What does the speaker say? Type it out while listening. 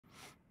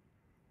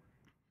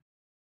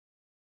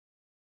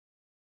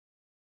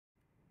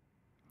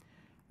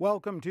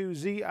Welcome to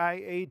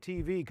ZIA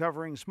TV,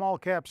 covering small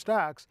cap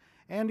stocks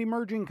and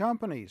emerging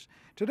companies.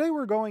 Today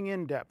we're going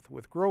in depth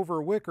with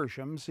Grover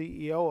Wickersham,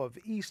 CEO of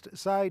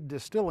Eastside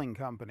Distilling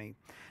Company.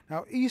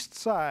 Now,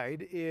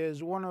 Eastside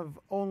is one of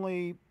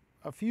only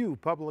a few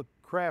public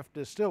craft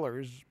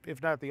distillers,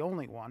 if not the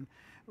only one.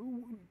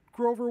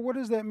 Grover, what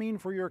does that mean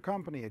for your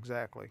company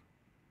exactly?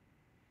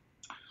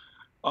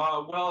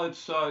 Well,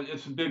 it's a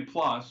big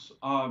plus.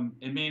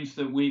 It means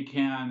that we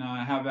can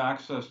have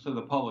access to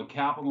the public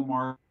capital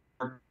market,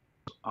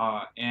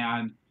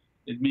 and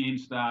it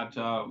means that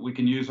we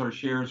can use our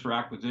shares for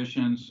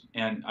acquisitions.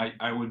 And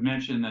I would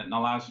mention that in the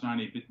last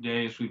 90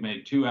 days, we've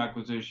made 2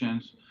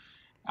 acquisitions.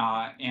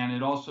 And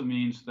it also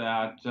means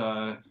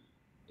that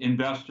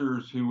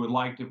investors who would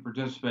like to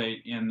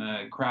participate in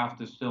the craft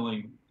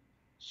distilling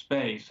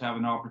space have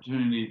an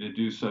opportunity to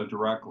do so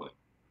directly.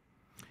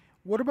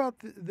 What about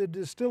the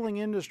distilling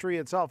industry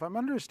itself? I'm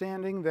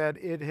understanding that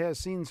it has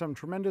seen some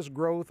tremendous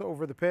growth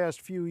over the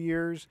past few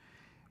years.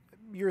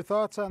 Your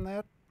thoughts on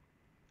that?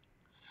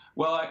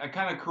 Well, I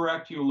kind of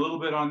correct you a little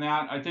bit on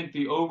that. I think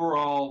the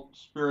overall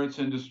spirits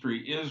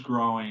industry is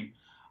growing.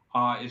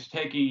 It's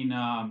taking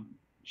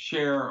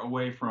share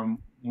away from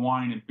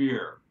wine and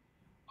beer.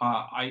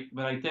 But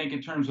I think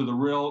in terms of the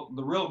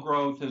real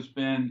growth has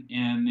been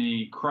in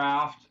the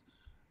craft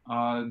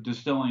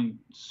distilling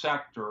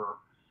sector,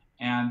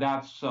 and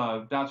that's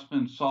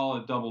been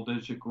solid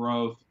double-digit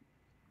growth.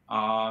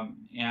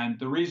 And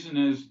the reason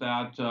is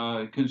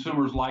that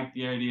consumers like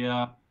the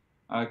idea,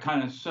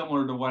 kind of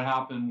similar to what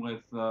happened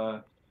with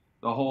the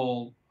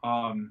whole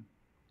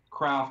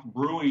craft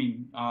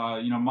brewing,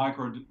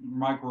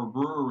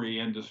 microbrewery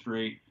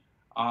industry.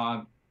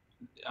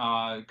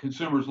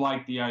 Consumers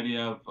like the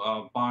idea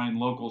of buying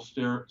local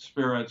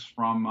spirits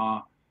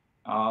from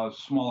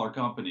smaller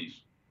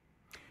companies.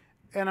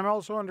 And I'm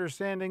also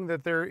understanding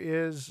that there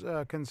is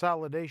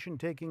consolidation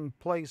taking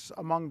place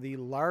among the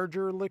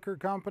larger liquor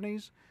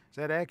companies. Is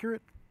that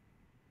accurate?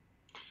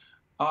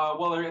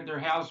 Well, there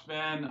has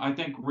been. I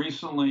think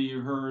recently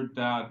you heard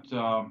that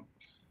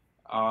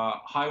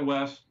High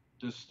West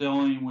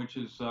Distilling, which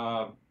is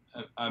a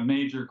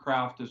major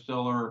craft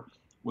distiller,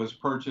 was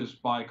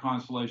purchased by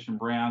Constellation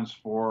Brands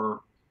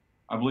for,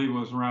 I believe it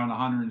was around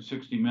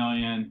 $160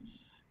 million.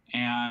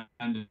 And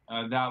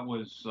that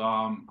was,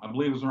 I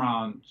believe it was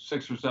around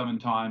 6 or 7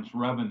 times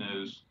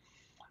revenues.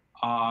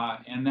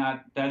 And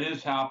that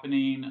is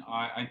happening.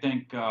 I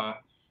think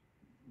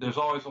there's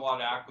always a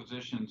lot of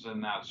acquisitions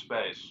in that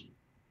space.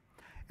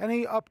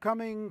 Any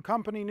upcoming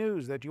company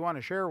news that you want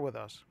to share with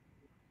us?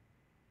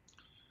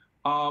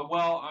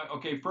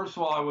 Okay. First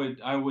of all,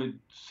 I would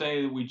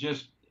say that we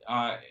just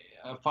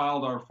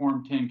filed our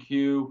Form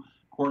 10-Q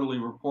quarterly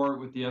report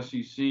with the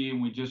SEC,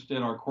 and we just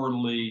did our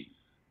quarterly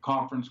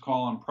conference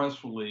call and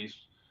press release.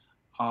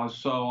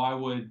 So I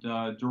would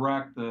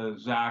direct the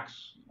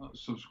Zacks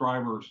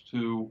subscribers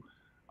to,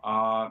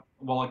 a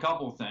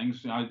couple of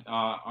things.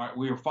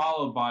 We are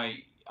followed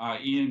by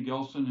Ian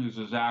Gilson, who's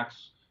a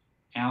Zacks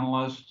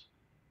analyst,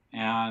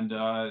 and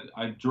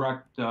I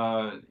direct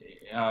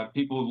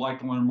people who'd like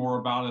to learn more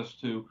about us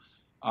to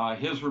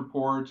his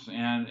reports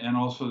and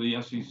also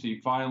the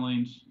SEC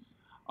filings.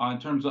 In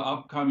terms of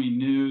upcoming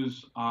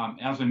news,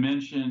 as I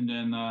mentioned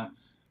in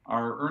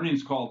our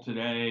earnings call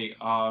today,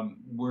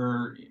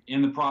 we're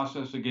in the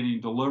process of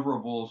getting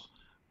deliverables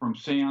from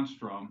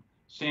Sandstrom.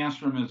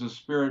 Sandstrom is a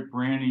spirit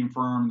branding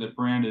firm that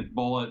branded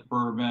Bullet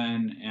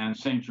Bourbon and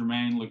Saint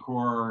Germain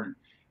Liqueur and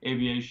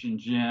Aviation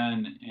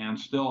Gin and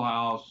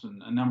Stillhouse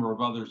and a number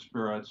of other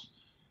spirits.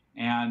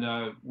 And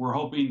we're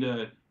hoping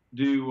to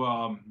do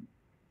a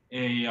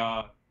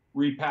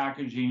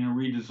repackaging and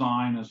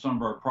redesign of some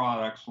of our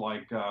products,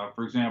 like,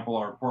 for example,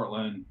 our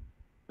Portland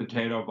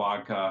Potato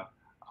Vodka.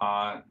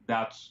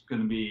 That's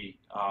going to be,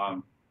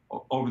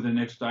 over the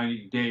next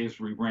 90 days,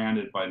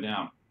 rebranded by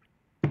them.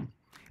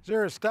 Is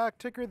there a stock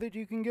ticker that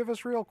you can give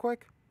us real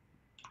quick?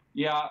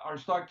 Yeah, our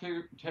stock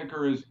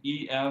ticker is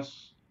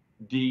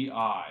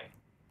ESDI.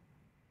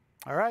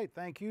 All right,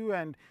 thank you,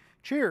 and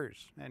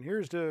cheers. And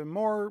here's to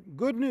more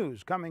good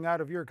news coming out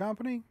of your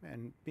company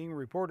and being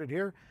reported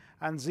here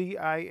on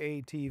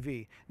ZIA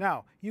TV.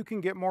 Now, you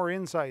can get more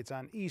insights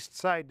on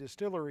Eastside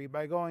Distillery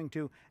by going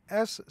to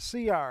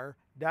scr.zacks.com.